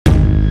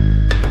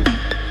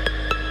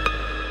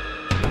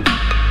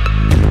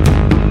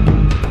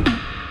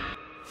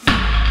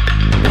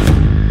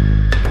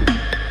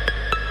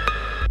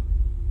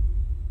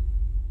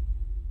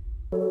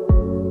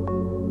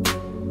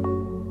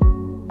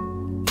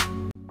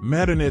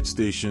Matternet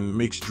Station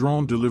makes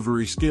drone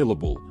delivery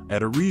scalable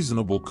at a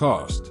reasonable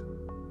cost.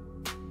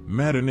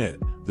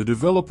 Matternet, the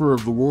developer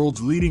of the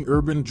world's leading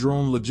urban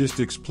drone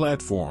logistics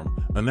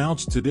platform,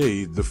 announced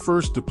today the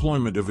first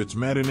deployment of its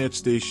Matternet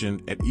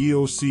Station at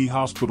EOC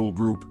Hospital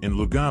Group in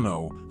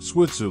Lugano,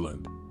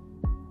 Switzerland.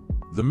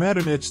 The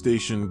Matternet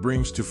Station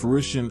brings to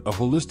fruition a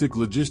holistic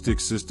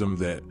logistics system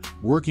that,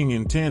 working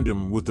in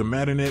tandem with the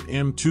Matternet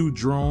M2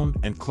 drone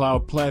and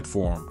cloud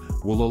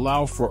platform, will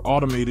allow for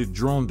automated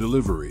drone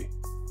delivery.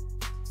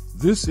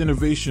 This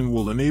innovation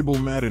will enable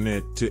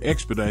Matternet to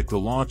expedite the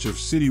launch of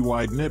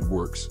citywide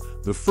networks,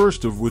 the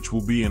first of which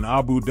will be in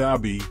Abu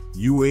Dhabi,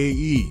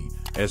 UAE,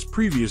 as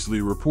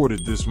previously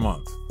reported this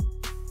month.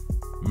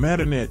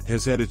 Matternet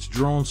has had its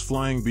drones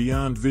flying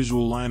beyond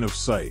visual line of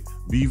sight,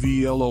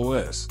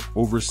 BVLOS,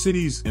 over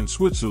cities in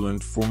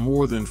Switzerland for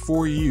more than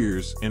 4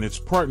 years in its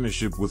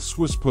partnership with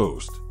Swiss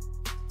Post.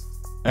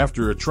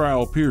 After a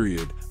trial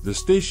period, the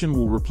station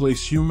will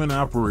replace human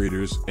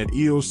operators at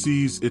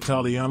EOC's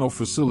Italiano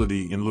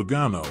facility in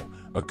Lugano,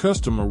 a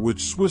customer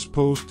which Swiss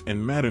Post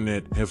and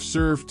Matternet have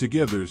served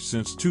together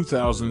since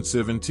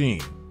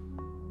 2017.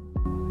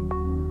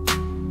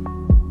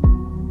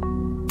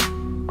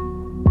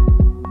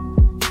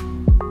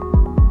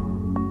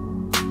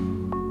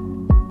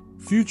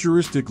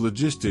 Futuristic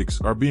logistics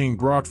are being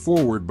brought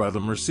forward by the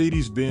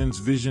Mercedes-Benz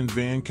Vision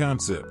van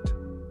concept.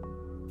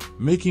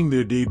 Making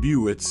their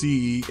debut at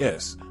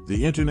CES,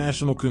 the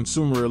International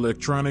Consumer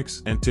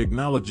Electronics and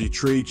Technology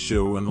Trade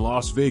Show in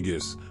Las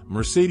Vegas,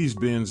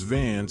 Mercedes-Benz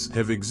vans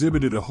have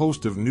exhibited a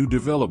host of new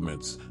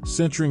developments,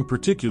 centering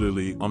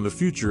particularly on the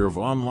future of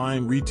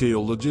online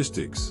retail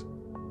logistics.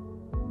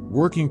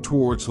 Working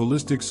towards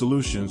holistic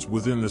solutions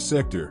within the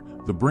sector,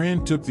 the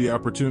brand took the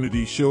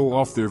opportunity to show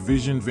off their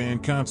Vision van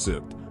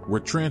concept,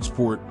 where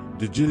transport,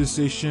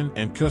 digitization,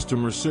 and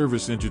customer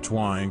service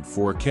intertwine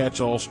for a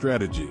catch-all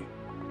strategy.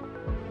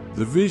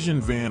 The Vision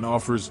van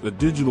offers a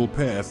digital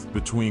path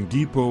between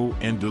depot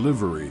and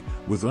delivery,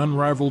 with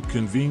unrivaled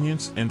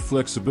convenience and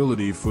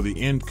flexibility for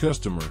the end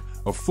customer,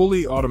 a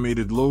fully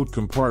automated load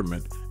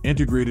compartment,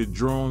 integrated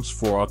drones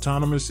for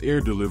autonomous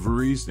air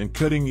deliveries, and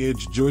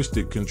cutting-edge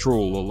joystick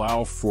control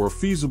allow for a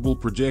feasible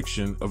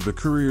projection of the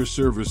courier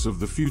service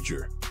of the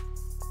future.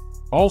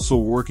 Also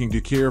working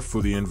to care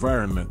for the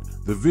environment,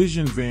 the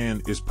Vision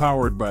van is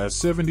powered by a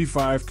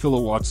 75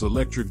 kilowatts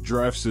electric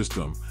drive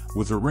system,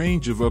 with a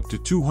range of up to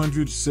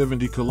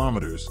 270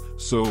 kilometers,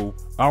 so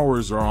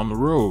hours are on the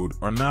road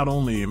are not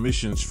only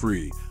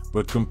emissions-free,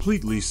 but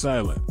completely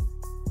silent.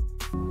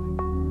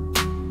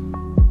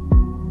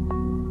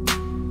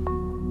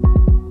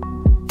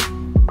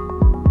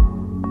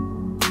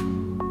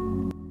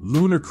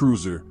 Lunar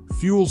Cruiser,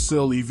 fuel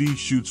cell EV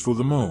shoots for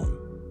the moon.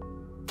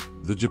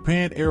 The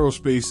Japan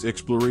Aerospace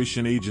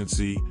Exploration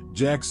Agency,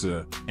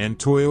 JAXA, and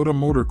Toyota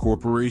Motor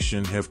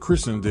Corporation have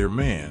christened their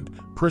manned,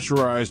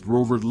 pressurized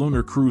rover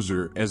Lunar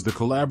Cruiser as the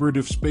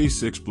collaborative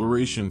space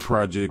exploration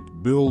project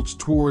builds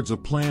towards a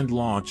planned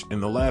launch in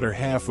the latter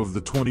half of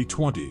the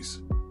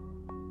 2020s.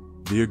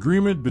 The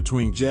agreement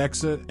between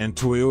JAXA and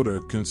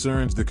Toyota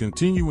concerns the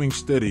continuing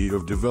study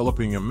of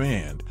developing a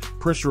manned,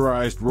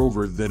 pressurized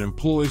rover that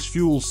employs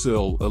fuel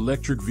cell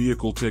electric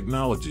vehicle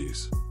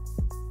technologies.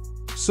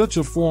 Such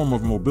a form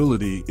of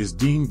mobility is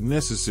deemed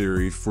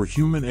necessary for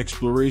human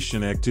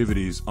exploration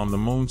activities on the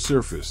moon's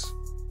surface.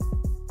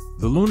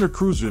 The Lunar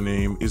Cruiser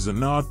name is a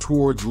nod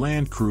towards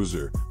Land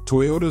Cruiser,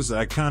 Toyota's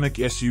iconic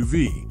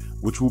SUV,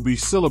 which will be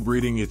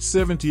celebrating its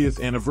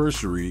 70th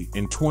anniversary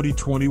in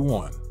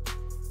 2021.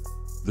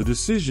 The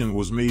decision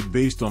was made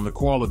based on the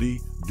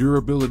quality,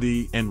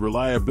 durability, and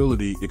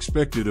reliability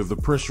expected of the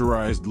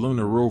pressurized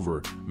lunar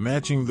rover,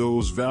 matching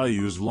those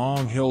values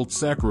long held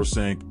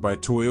sacrosanct by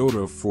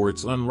Toyota for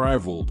its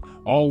unrivaled,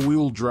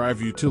 all-wheel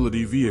drive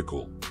utility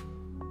vehicle.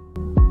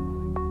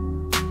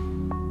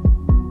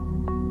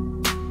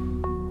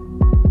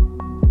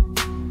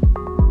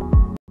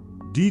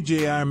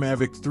 DJI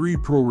Mavic 3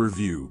 Pro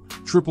Review,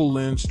 Triple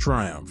Lens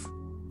Triumph.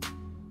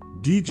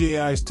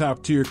 DJI's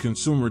top-tier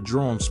consumer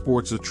drone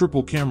sports a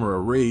triple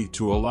camera array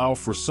to allow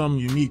for some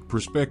unique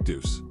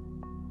perspectives.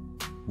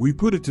 We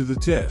put it to the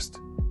test.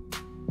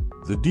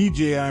 The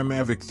DJI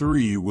Mavic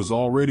 3 was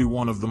already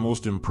one of the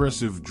most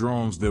impressive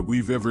drones that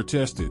we've ever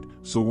tested,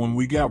 so when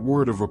we got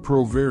word of a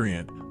Pro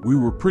variant, we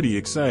were pretty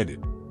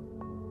excited.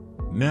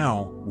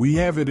 Now, we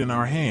have it in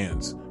our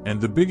hands,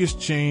 and the biggest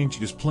change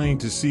is plain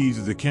to see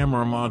that the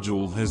camera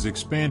module has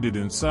expanded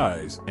in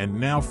size and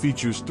now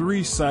features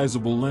 3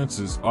 sizable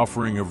lenses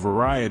offering a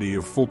variety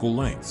of focal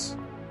lengths.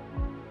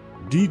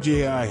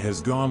 DJI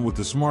has gone with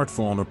the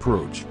smartphone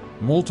approach,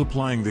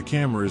 multiplying the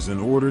cameras in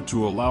order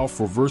to allow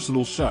for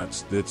versatile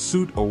shots that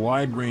suit a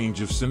wide range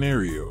of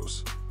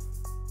scenarios.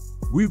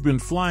 We've been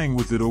flying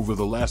with it over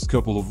the last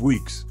couple of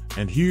weeks,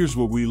 and here's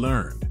what we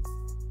learned.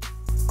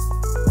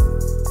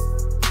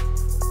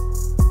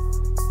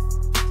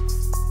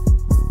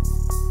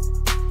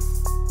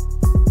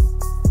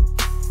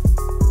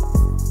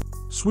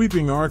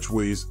 Sweeping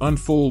archways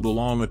unfold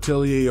along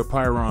Atelier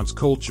Apiron's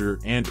culture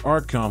and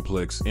art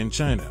complex in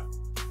China.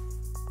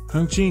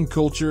 Hengqin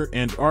Culture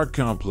and Art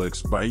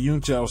Complex by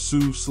Yunqiao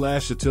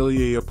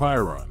Su/Atelier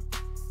Apiron.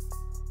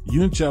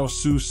 Yunqiao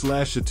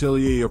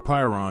Su/Atelier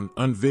Apiron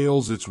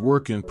unveils its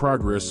work in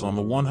progress on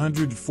the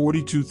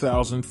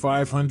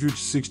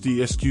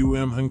 142,560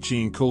 SQM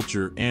Hengqin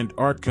Culture and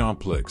Art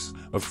Complex,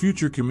 a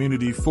future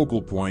community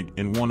focal point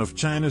in one of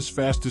China's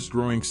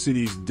fastest-growing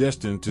cities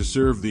destined to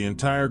serve the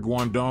entire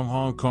Guangdong,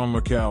 Hong Kong,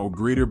 Macau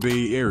Greater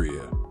Bay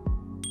Area.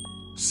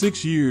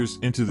 6 years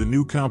into the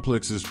new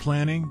complex's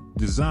planning,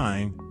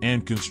 design,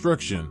 and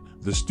construction,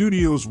 the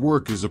studio's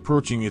work is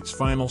approaching its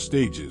final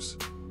stages.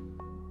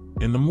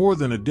 In the more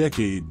than a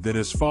decade that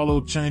has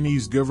followed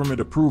Chinese government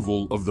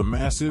approval of the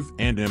massive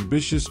and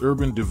ambitious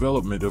urban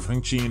development of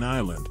Hengqin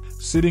Island,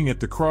 sitting at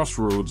the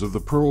crossroads of the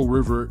Pearl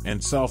River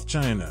and South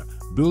China,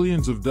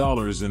 billions of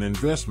dollars in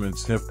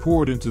investments have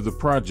poured into the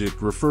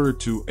project referred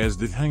to as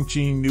the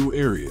Hengqin New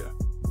Area.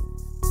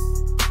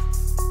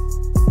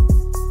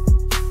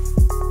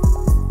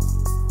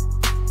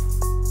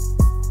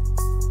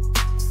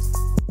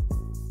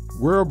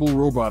 Wearable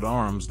robot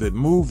arms that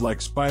move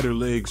like spider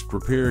legs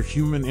prepare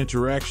human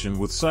interaction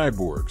with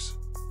cyborgs.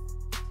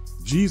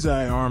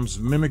 Jizai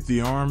Arms mimic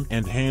the arm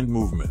and hand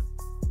movement.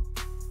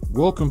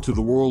 Welcome to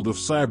the world of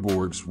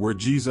cyborgs, where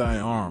Jizai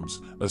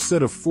Arms, a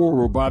set of 4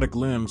 robotic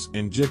limbs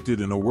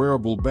injected in a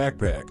wearable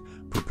backpack,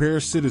 prepare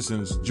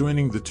citizens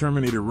joining the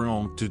Terminator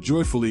realm to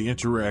joyfully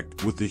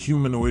interact with the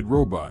humanoid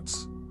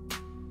robots.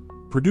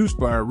 Produced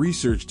by a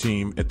research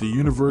team at the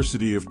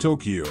University of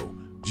Tokyo,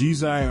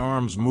 Jizai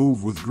Arms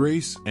move with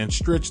grace and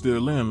stretch their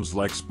limbs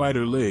like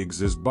spider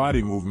legs as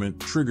body movement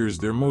triggers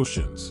their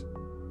motions.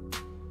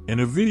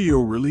 In a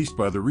video released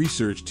by the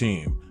research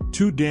team,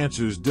 2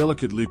 dancers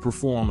delicately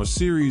perform a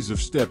series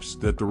of steps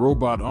that the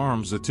robot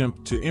arms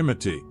attempt to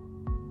imitate.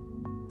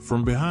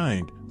 From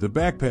behind, the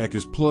backpack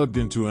is plugged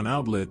into an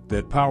outlet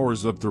that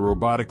powers up the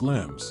robotic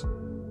limbs.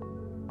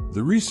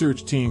 The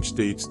research team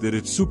states that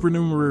its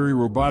supernumerary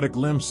robotic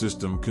limb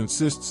system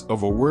consists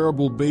of a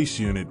wearable base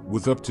unit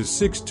with up to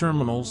 6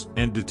 terminals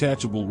and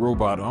detachable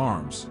robot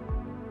arms.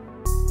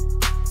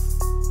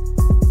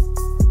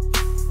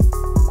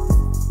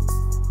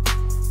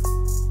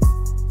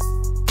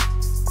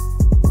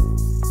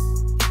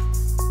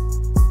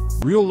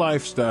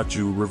 Real-life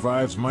statue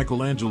revives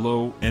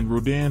Michelangelo and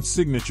Rodin's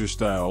signature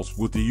styles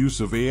with the use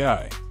of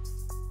AI.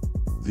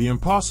 The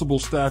impossible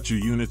statue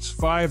units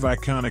 5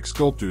 iconic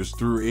sculptors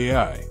through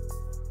AI.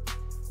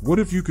 What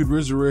if you could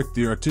resurrect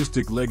the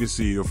artistic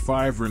legacy of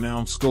 5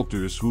 renowned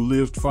sculptors who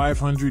lived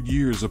 500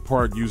 years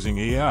apart using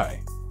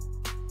AI?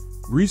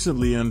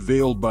 Recently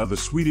unveiled by the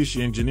Swedish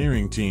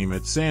engineering team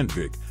at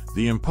Sandvik,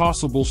 the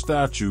impossible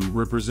statue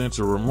represents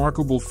a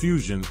remarkable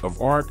fusion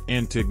of art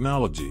and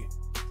technology.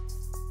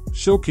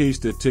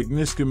 Showcased at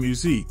Tekniska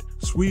Museet,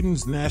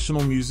 Sweden's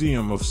National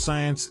Museum of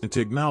Science and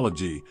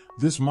Technology,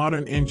 this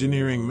modern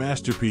engineering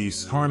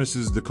masterpiece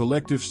harnesses the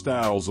collective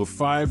styles of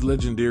 5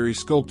 legendary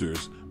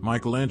sculptors: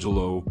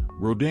 Michelangelo,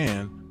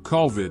 Rodin,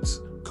 Kollwitz,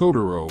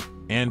 Cotaro,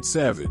 and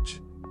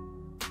Savage.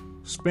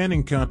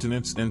 Spanning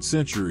continents and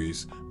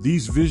centuries,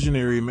 these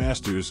visionary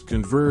masters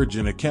converge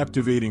in a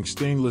captivating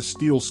stainless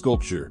steel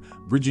sculpture,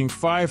 bridging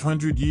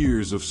 500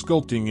 years of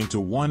sculpting into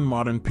one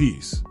modern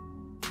piece.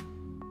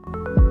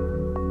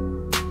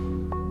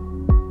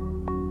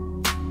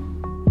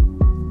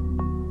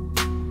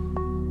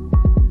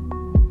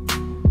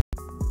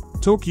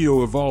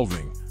 Tokyo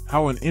evolving: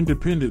 how an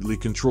independently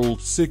controlled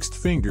 6th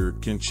finger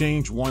can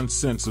change one's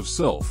sense of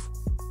self.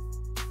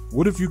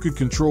 What if you could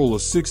control a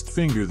 6th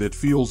finger that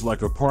feels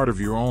like a part of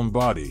your own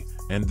body,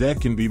 and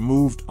that can be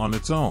moved on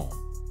its own?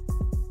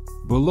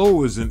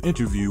 Below is an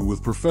interview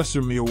with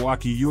Professor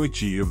Miyawaki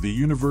Yoichi of the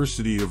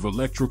University of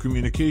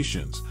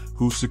Electrocommunications,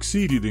 who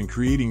succeeded in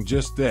creating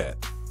just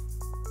that.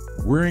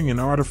 Wearing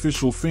an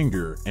artificial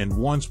finger and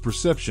one's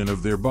perception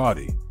of their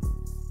body.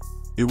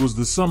 It was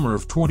the summer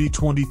of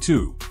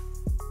 2022.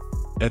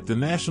 At the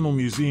National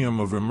Museum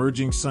of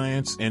Emerging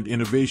Science and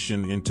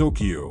Innovation in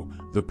Tokyo,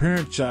 the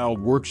Parent-Child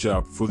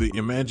Workshop for the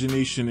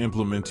Imagination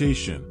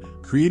Implementation,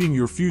 Creating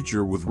Your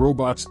Future with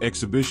Robots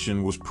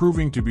exhibition was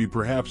proving to be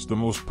perhaps the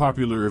most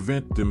popular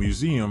event the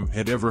museum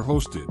had ever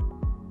hosted.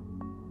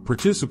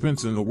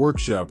 Participants in the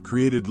workshop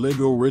created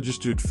Lego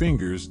registered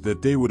fingers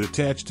that they would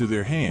attach to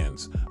their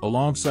hands,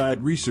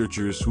 alongside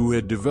researchers who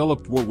had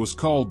developed what was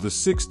called the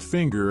 6th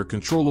finger, a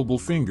controllable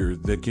finger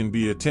that can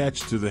be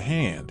attached to the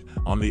hand,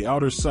 on the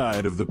outer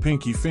side of the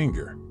pinky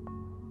finger.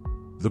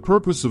 The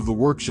purpose of the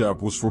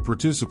workshop was for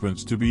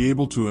participants to be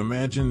able to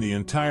imagine the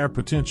entire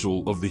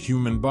potential of the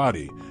human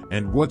body,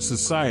 and what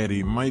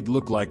society might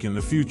look like in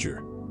the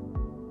future.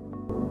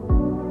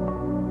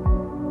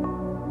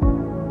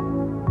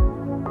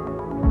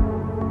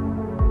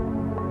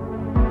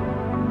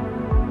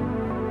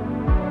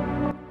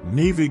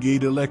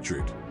 Navig8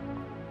 Electric.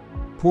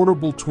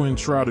 Portable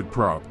twin-shrouded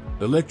prop,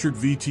 electric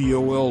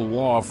VTOL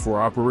WAV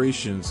for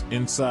operations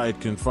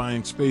inside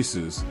confined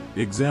spaces,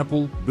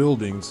 example,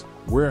 buildings,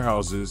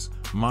 warehouses,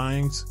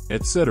 mines,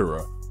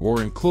 etc.,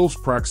 or in close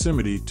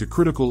proximity to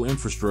critical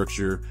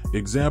infrastructure,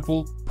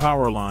 example,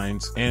 power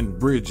lines and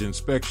bridge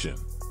inspection.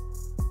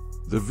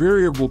 The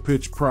variable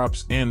pitch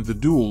props and the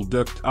dual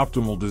duct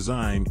optimal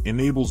design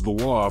enables the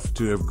WAV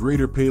to have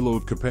greater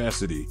payload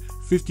capacity,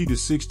 50 to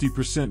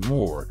 60%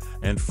 more,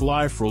 and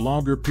fly for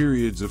longer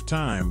periods of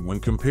time when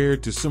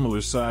compared to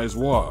similar size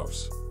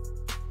WAVs.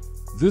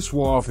 This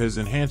WAV has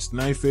enhanced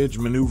knife-edge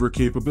maneuver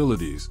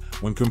capabilities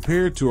when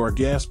compared to our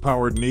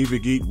gas-powered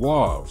Navig8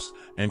 WAVs,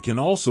 and can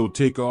also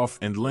take off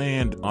and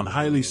land on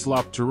highly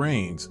sloped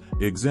terrains,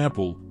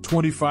 example,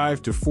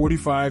 25 to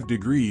 45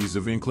 degrees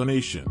of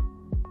inclination.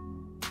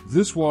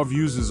 This WAV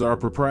uses our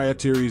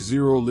proprietary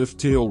zero-lift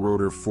tail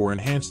rotor for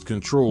enhanced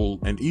control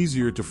and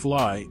easier to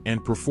fly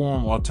and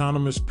perform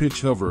autonomous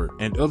pitch hover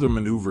and other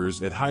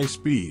maneuvers at high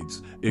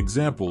speeds,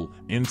 example,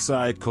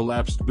 inside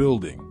collapsed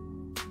building.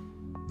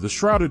 The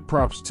shrouded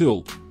props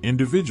tilt,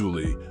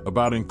 individually,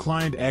 about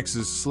inclined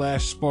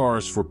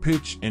axes/spars for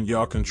pitch and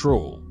yaw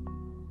control.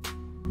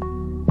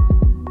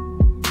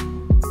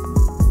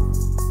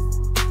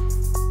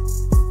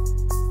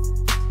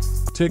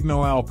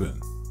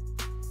 Technoalpin.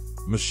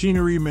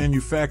 Machinery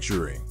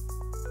manufacturing.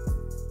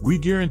 We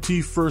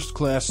guarantee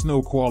first-class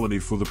snow quality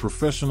for the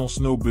professional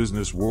snow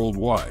business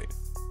worldwide.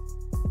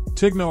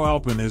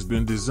 Technoalpin has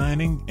been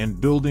designing and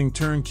building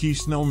turnkey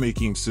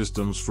snowmaking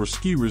systems for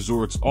ski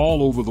resorts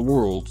all over the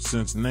world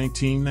since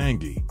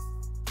 1990.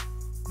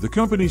 The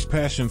company's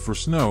passion for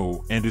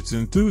snow and its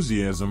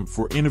enthusiasm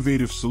for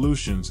innovative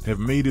solutions have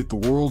made it the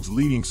world's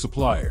leading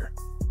supplier.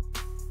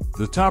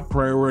 The top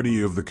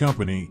priority of the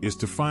company is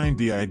to find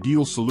the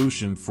ideal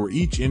solution for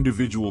each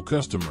individual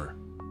customer.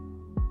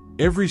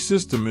 Every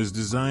system is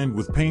designed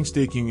with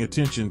painstaking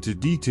attention to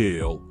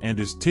detail and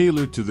is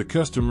tailored to the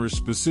customer's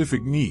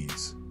specific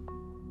needs.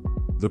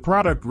 The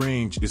product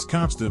range is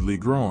constantly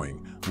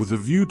growing, with a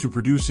view to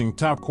producing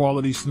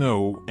top-quality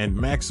snow and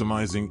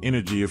maximizing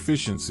energy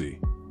efficiency.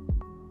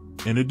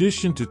 In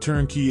addition to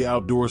turnkey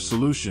outdoor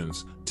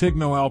solutions,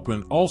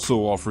 Technoalpin also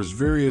offers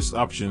various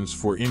options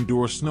for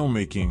indoor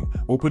snowmaking,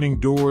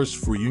 opening doors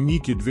for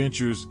unique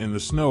adventures in the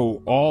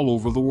snow all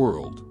over the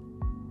world.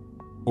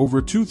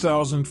 Over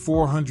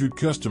 2,400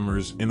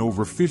 customers in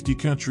over 50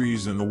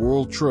 countries in the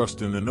world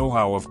trust in the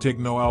know-how of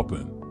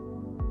Technoalpin.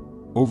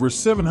 Over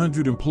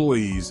 700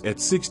 employees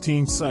at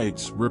 16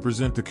 sites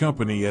represent the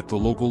company at the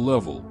local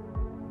level.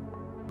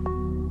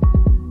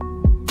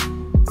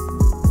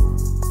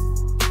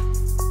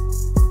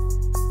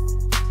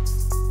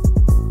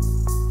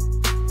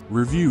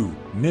 Review: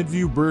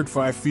 Netvue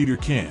Birdfy Feeder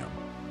Cam.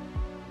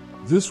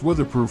 This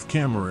weatherproof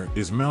camera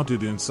is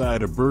mounted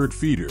inside a bird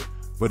feeder,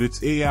 but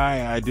its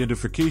AI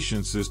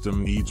identification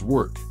system needs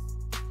work.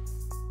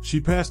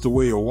 She passed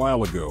away a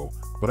while ago,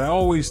 but I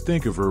always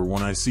think of her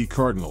when I see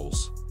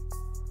cardinals.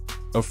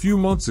 A few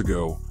months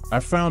ago, I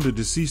found a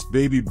deceased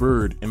baby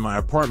bird in my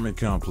apartment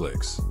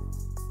complex.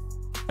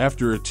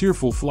 After a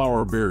tearful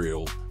flower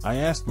burial, I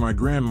asked my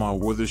grandma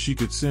whether she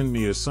could send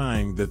me a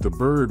sign that the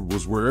bird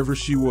was wherever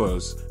she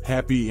was,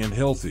 happy and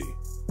healthy.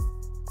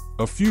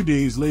 A few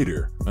days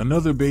later,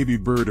 another baby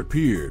bird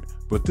appeared,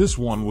 but this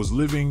one was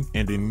living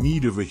and in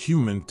need of a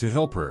human to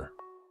help her.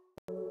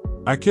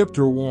 I kept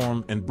her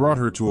warm and brought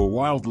her to a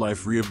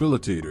wildlife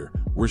rehabilitator,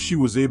 where she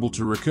was able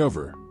to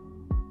recover.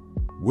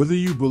 Whether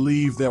you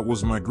believe that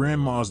was my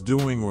grandma's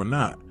doing or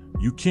not,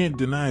 you can't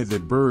deny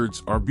that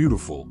birds are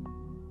beautiful.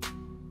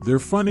 They're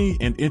funny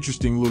and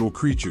interesting little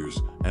creatures,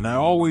 and I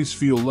always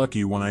feel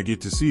lucky when I get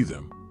to see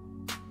them.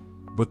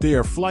 But they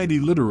are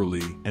flighty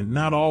literally and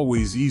not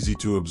always easy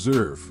to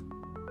observe.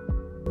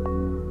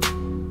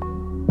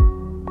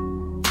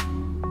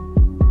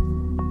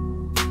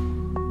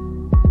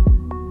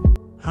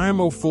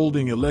 Himo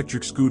Folding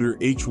Electric Scooter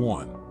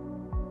H1.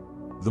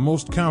 The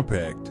most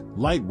compact,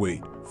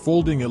 lightweight,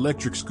 folding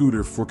electric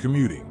scooter for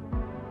commuting.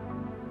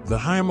 The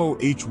Himo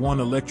H1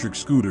 electric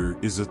scooter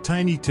is a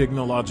tiny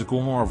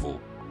technological marvel.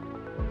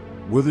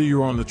 Whether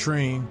you're on the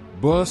train,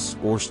 bus,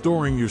 or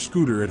storing your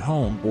scooter at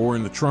home or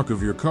in the trunk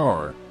of your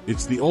car,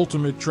 it's the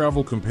ultimate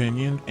travel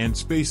companion and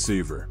space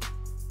saver.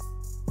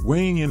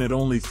 Weighing in at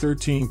only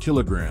 13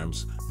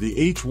 kilograms, the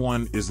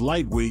H1 is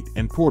lightweight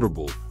and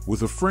portable,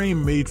 with a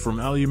frame made from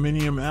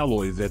aluminum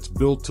alloy that's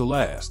built to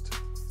last.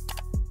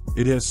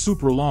 It has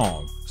super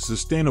long,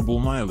 sustainable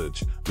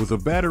mileage, with a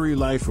battery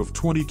life of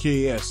 20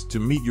 km to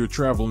meet your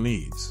travel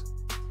needs.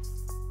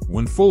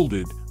 When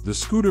folded, the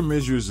scooter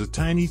measures a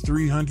tiny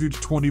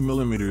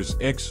 320mm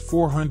x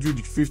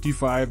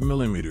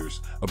 455mm,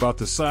 about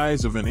the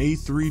size of an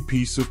A3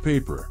 piece of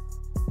paper.